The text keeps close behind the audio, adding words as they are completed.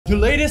The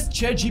latest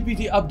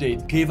ChatGPT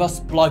update gave us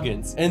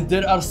plugins, and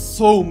there are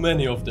so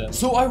many of them.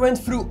 So I went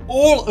through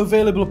all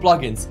available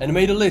plugins and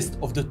made a list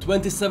of the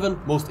 27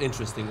 most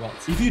interesting ones.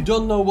 If you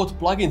don't know what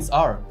plugins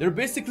are, they're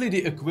basically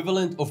the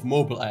equivalent of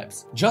mobile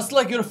apps. Just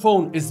like your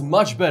phone is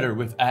much better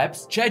with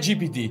apps,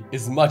 ChatGPT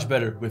is much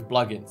better with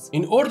plugins.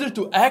 In order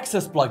to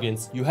access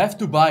plugins, you have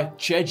to buy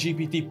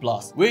ChatGPT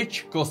Plus,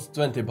 which costs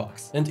 20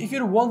 bucks. And if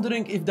you're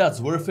wondering if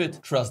that's worth it,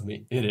 trust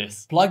me, it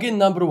is. Plugin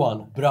number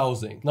 1,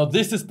 browsing. Now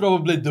this is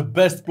probably the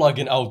best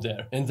plugin out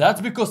there, and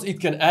that's because it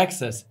can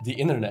access the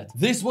internet.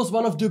 This was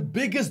one of the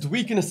biggest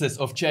weaknesses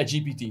of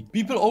ChatGPT.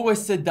 People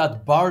always said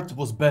that Bard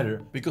was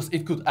better because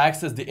it could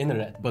access the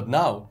internet, but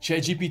now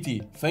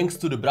ChatGPT, thanks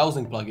to the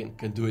browsing plugin,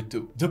 can do it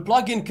too. The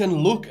plugin can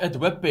look at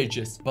web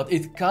pages, but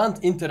it can't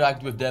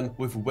interact with them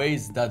with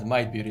ways that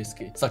might be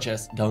risky, such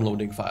as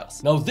downloading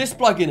files. Now this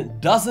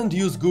plugin doesn't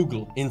use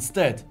Google,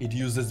 instead it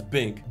uses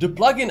Bing. The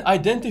plugin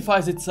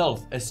identifies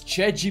itself as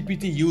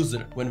ChatGPT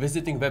user when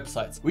visiting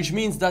websites, which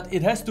means that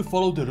it has to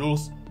follow the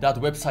rules that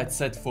website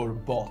set for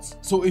bots.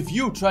 So if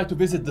you try to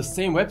visit the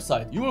same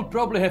website, you will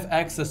probably have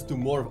access to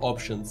more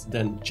options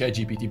than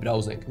ChatGPT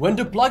browsing. When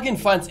the plugin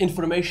finds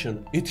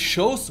information, it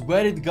shows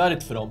where it got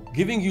it from,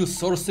 giving you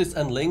sources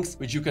and links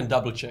which you can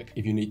double check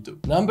if you need to.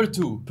 Number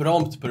 2,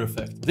 Prompt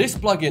Perfect. This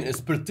plugin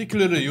is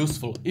particularly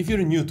useful if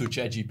you're new to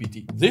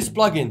ChatGPT. This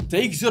plugin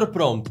takes your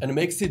prompt and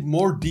makes it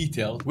more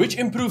detailed, which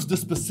improves the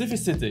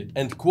specificity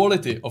and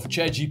quality of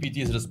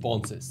ChatGPT's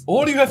responses.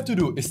 All you have to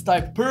do is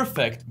type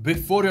perfect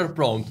before your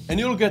prompt and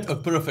you'll get a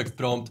perfect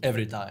prompt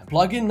every time.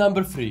 Plugin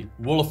number 3,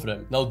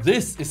 Wolfram. Now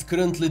this is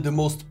currently the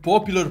most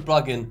popular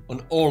plugin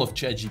on all of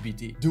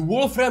ChatGPT. The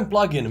Wolfram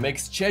plugin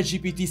makes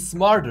ChatGPT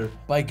smarter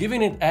by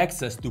giving it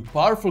access to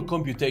powerful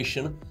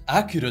computation,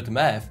 accurate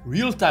math,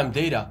 real-time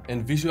data,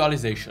 and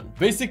visualization.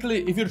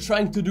 Basically, if you're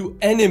trying to do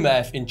any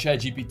math in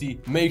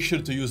ChatGPT, make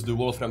sure to use the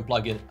Wolfram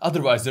plugin,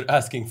 otherwise you're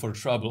asking for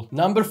trouble.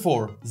 Number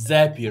 4,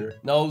 Zapier.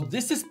 Now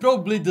this is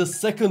probably the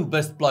second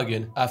best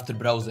plugin after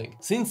browsing,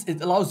 since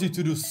it allows you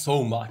to do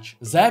so much.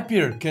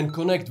 Zapier can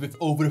connect with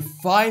over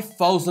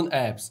 5,000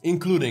 apps,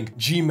 including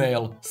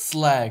Gmail,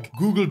 Slack,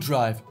 Google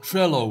Drive,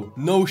 Trello,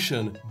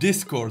 Notion,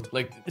 Discord,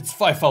 like it's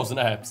 5,000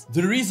 apps.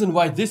 The reason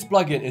why this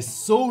plugin is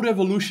so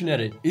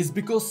revolutionary is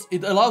because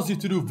it allows you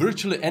to do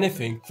virtually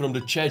anything from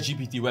the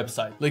ChatGPT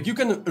website. Like you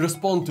can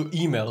respond to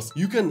emails,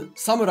 you can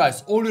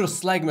summarize all your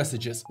Slack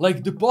messages,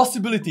 like the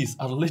possibilities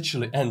are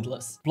literally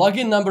endless.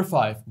 Plugin number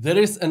 5, there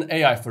is an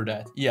AI for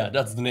that. Yeah,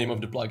 that's the name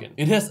of the plugin.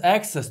 It has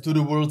access to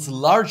the world's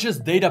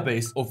largest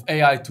database of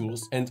AI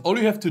tools, and all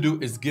you have to do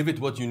is give it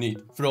what you need,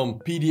 from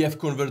PDF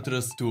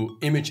converters to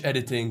image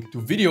editing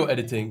to video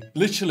editing.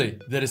 Literally,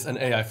 there is an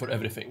AI for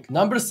everything.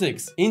 Number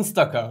 6,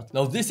 Instacart.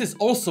 Now this is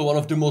also one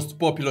of the most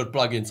popular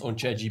plugins on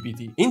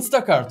ChatGPT.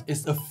 Instacart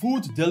is a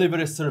food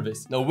delivery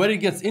service. Now where it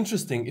gets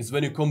interesting is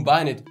when you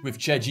combine it with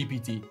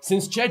ChatGPT.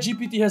 Since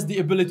ChatGPT has the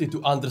ability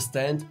to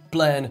understand,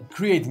 plan,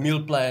 create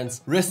meal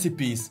plans,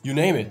 recipes, you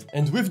name it.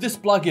 And with this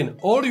plugin,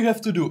 all you have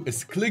to do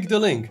is click the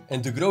link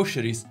and the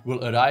groceries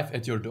will arrive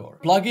at your door.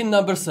 Plugin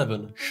number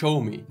 7,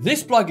 Show Me.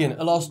 This plugin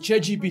allows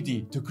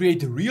ChatGPT to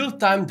create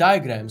real-time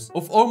diagrams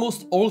of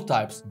almost all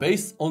types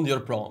based on your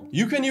prompt.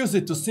 You can use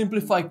it to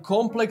simplify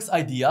complex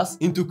ideas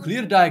into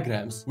clear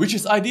diagrams, which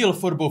is ideal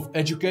for both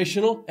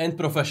educational and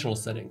professional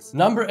settings.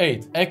 Number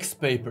 8, X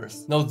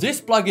Papers. Now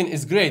this plugin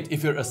is great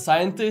if you're a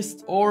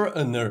scientist or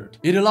a nerd.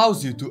 It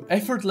allows you to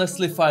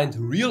effortlessly find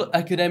real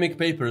academic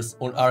papers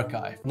on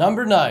arXiv.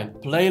 Number 9,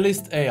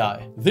 Playlist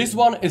AI. This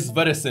one is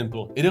very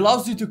simple. It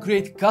allows you to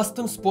create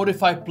custom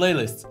Spotify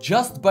playlists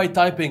just by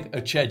typing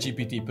a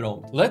ChatGPT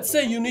prompt. Let's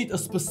say you need a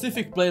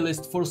specific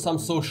playlist for some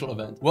social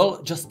event.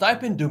 Well, just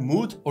type in the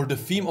mood or the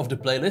theme of the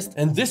playlist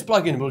and this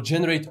plugin will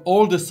generate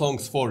all the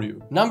songs for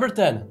you. Number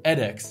 10,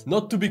 edX,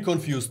 not to be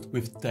confused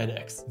with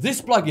TEDx.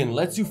 This plugin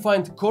lets you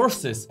find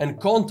courses and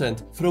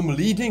content from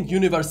leading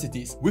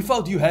universities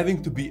without you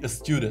having to be a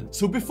student.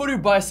 So before you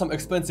buy some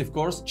expensive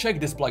course, check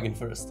this plugin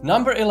first.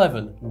 Number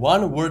 11,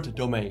 one-word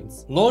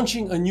domains.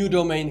 Launching a new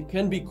domain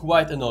can be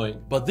quite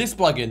annoying, but this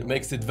plugin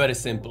makes it very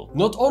simple.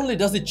 Not only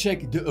does it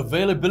check the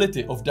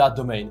availability of that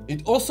domain,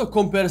 it also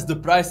compares the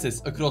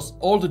prices across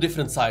all the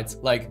different sites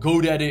like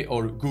GoDaddy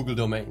or Google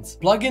Domains.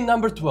 Plugin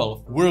number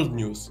 12, World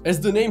News. As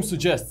the name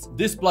suggests,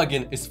 this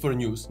plugin is for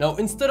news. Now,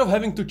 instead of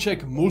having to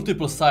check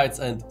multiple sites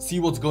and see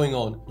what's going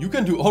on, you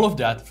can do all of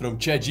that from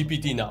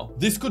ChatGPT now.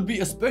 This could be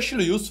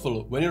especially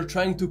useful when you're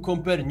trying to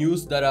compare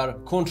news that are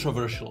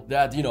controversial.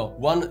 That, you know,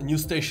 one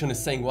news station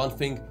is saying one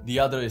thing, the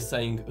other is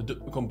saying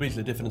a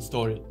completely different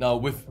story. Now,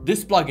 with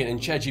this plugin in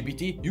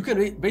ChatGPT, you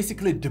can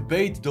basically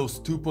debate those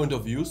two points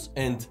of views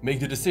and make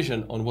the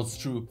decision on what's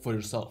true for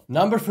yourself.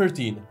 Number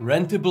 13,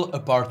 rentable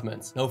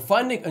apartments. Now,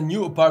 finding a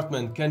new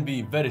apartment can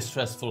be very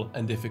stressful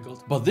and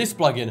difficult, but this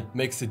plugin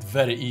makes it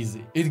very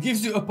easy. It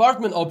gives you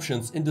apartment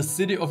options in the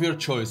city of your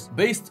choice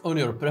based on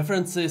your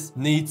preferences,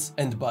 needs,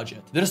 and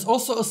budget. There's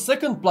also a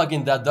second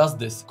plugin that does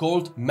this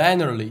called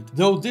Manorlead,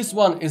 though this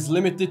one is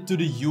limited to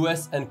the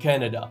US and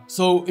Canada.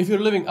 So if you're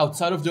living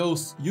outside of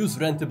those, use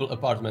rentable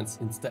apartments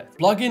instead.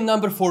 Plugin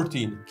number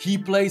 14,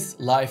 Keyplace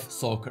Live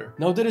soccer.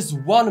 Now there is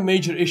one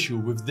major issue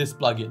with this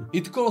plugin.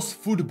 It calls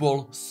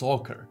football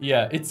soccer.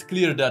 Yeah, it's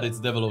clear that it's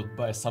developed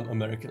by some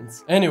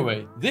Americans.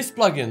 Anyway, this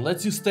plugin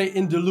lets you stay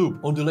in the loop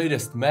on the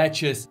latest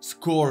matches,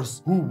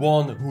 scores, who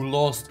won, who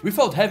lost,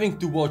 without having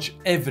to watch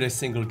every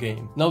single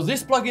game. Now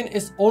this plugin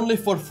is only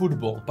for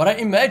football, but I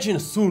imagine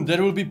soon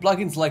there will be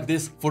plugins like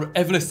this for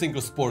every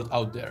single sport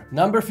out there.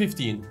 Number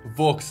 15,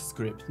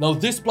 VoxScript. Now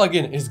this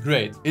plugin is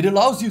great. It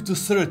allows you to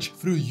search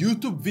through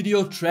YouTube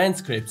video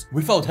transcripts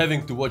without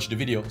having to watch the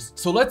videos.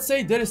 So let's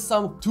say there is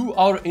some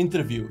 2-hour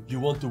interview you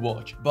want to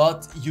watch,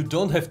 but you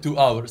don't have 2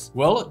 hours.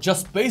 Well,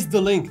 just paste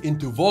the link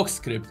into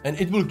VoxScript and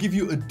it will give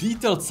you a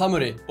detailed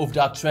summary of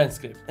that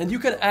transcript. And you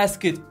can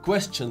ask it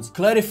questions,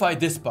 clarify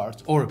this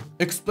part, or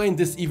explain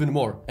this even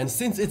more. And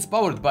since it's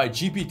powered by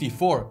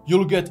GPT-4,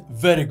 you'll get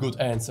very good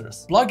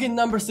answers. Plugin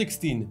number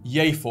 16,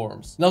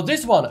 Yayforms. Now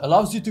this one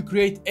allows you to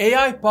create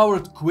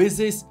AI-powered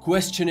quizzes,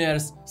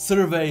 questionnaires,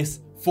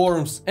 surveys,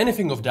 forms,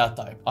 anything of that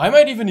type. I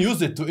might even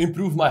use it to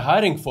improve my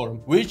hiring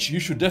form, which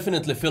you should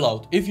definitely fill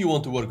out if you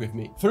want to work with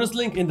me. First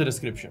link in the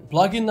description.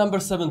 Plugin number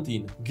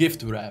 17,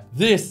 Gift Wrap.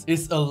 This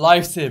is a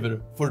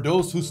lifesaver for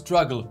those who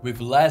struggle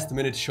with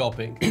last-minute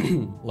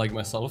shopping, like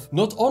myself.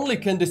 Not only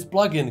can this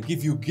plugin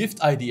give you gift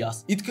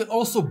ideas, it can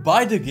also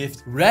buy the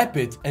gift, wrap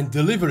it, and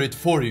deliver it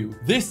for you.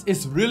 This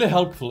is really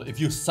helpful if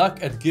you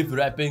suck at gift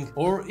wrapping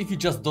or if you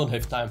just don't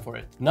have time for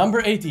it.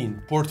 Number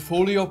 18,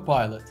 Portfolio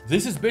Pilot.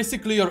 This is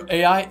basically your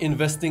AI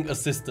investing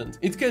assistant.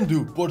 It can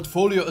do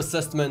portfolio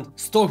assessment,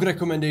 stock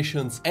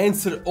recommendations,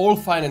 answer all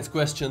finance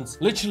questions,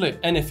 literally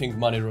anything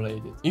money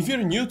related. If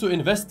you're new to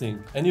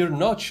investing and you're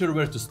not sure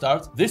where to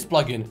start, this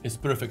plugin is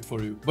perfect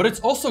for you. But it's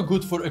also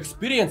good for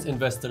experienced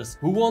investors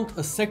who want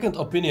a second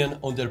opinion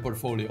on their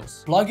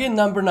portfolios. Plugin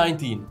number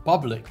 19,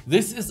 Public.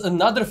 This is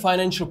another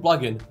financial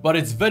plugin, but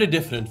it's very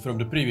different from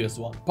the previous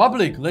one.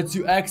 Public lets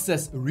you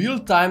access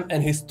real-time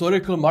and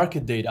historical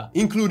market data,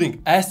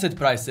 including asset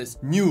prices,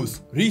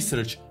 news,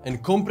 research,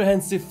 and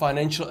comprehensive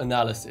financial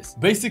analysis.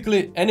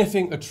 Basically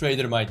anything a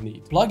trader might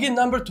need. Plugin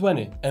number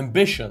 20,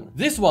 Ambition.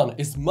 This one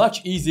is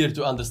much easier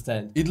to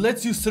understand. It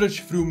lets you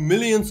search through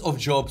millions of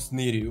jobs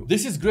near you.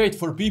 This is great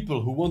for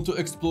people who want to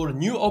explore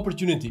new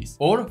opportunities,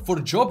 or for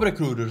job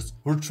recruiters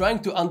who are trying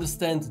to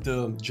understand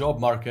the job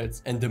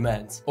markets and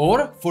demands,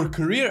 or for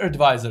career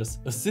advisors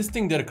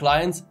assisting their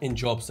clients in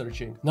job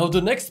searching. Now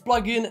the next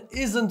plugin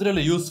isn't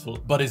really useful,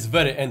 but is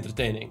very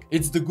entertaining.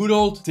 It's the good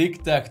old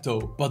Tic Tac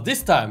Toe, but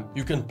this time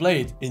you can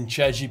play it in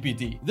ChatGPT.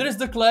 There is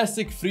the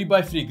classic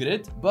 3x3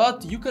 grid,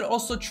 but you can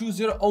also choose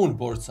your own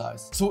board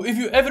size. So if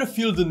you ever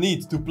feel the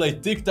need to play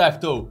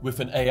tic-tac-toe with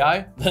an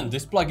AI, then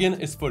this plugin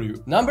is for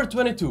you. Number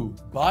 22,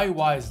 Buy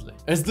Wisely.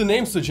 As the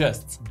name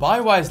suggests,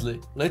 Buy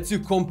Wisely lets you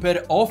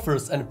compare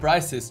offers and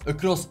prices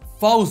across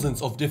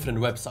thousands of different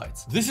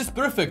websites. This is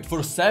perfect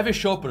for savvy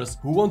shoppers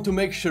who want to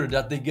make sure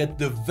that they get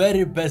the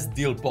very best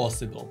deal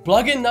possible.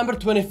 Plugin number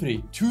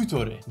 23,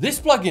 Tutoring. This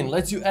plugin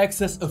lets you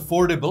access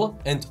affordable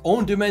and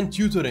on-demand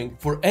tutoring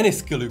for any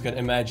skill you can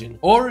imagine.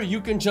 Or you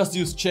can just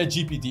use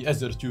ChatGPT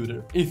as your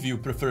tutor if you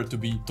prefer to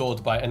be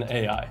taught by an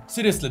AI.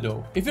 Seriously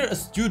though, if you're a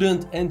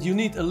student and you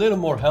need a little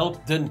more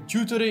help, then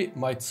Tutoring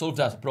might solve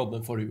that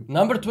problem for you.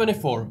 Number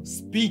 24,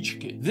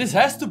 SpeechKit. This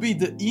has to be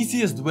the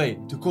easiest way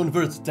to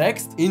convert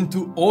text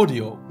into audio.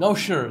 Now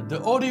sure,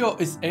 the audio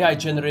is AI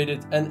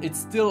generated and it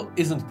still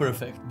isn't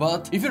perfect,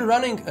 but if you're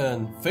running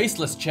a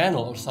faceless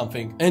channel or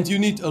something and you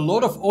need a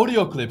lot of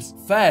audio clips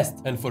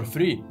fast and for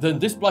free, then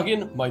this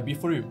plugin might be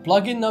for you.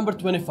 Plugin number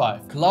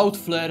 25,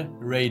 Cloudflare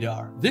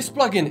Radar. This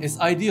plugin is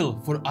ideal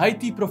for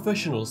IT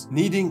professionals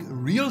needing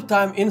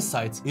real-time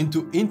insights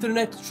into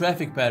internet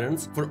traffic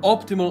patterns for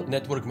optimal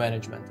network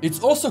management.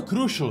 It's also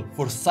crucial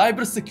for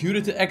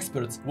cybersecurity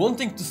experts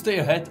wanting to stay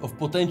ahead of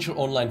potential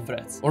online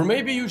threats. Or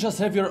maybe you just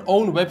have your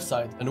own website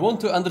and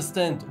want to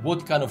understand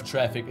what kind of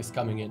traffic is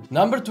coming in.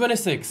 Number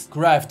 26,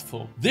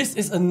 Craftful. This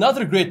is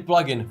another great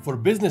plugin for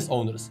business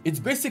owners. It's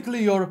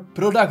basically your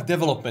product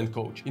development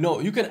coach. You know,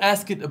 you can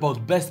ask it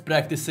about best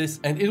practices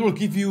and it will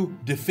give you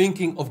the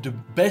thinking of the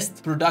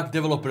best product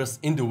developers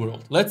in the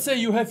world. Let's say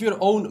you have your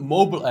own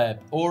mobile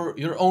app or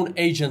your own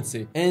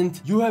agency and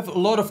you have a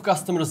lot of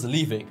customers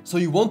leaving, so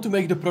you want to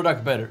make the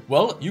product better.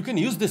 Well, you can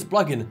use this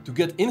plugin to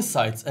get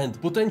insights and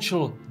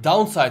potential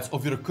downsides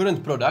of your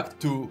current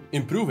product to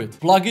improve it.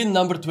 Plugin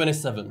number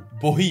 27,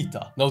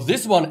 Bohita. Now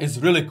this one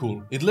is really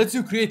cool. It lets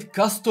you create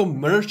custom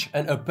merch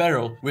and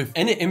apparel with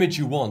any image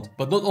you want.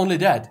 But not only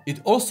that,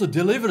 it also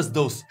delivers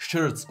those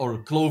shirts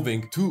or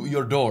clothing to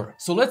your door.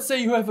 So let's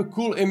say you have a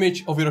cool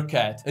image of your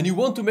cat and you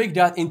want to make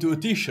that into a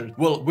t-shirt.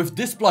 Well, with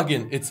this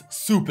plugin, it's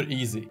super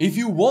easy. If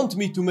you want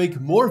me to make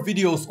more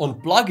videos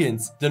on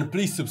plugins, then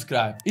please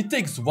subscribe. It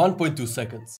takes 1.2 seconds.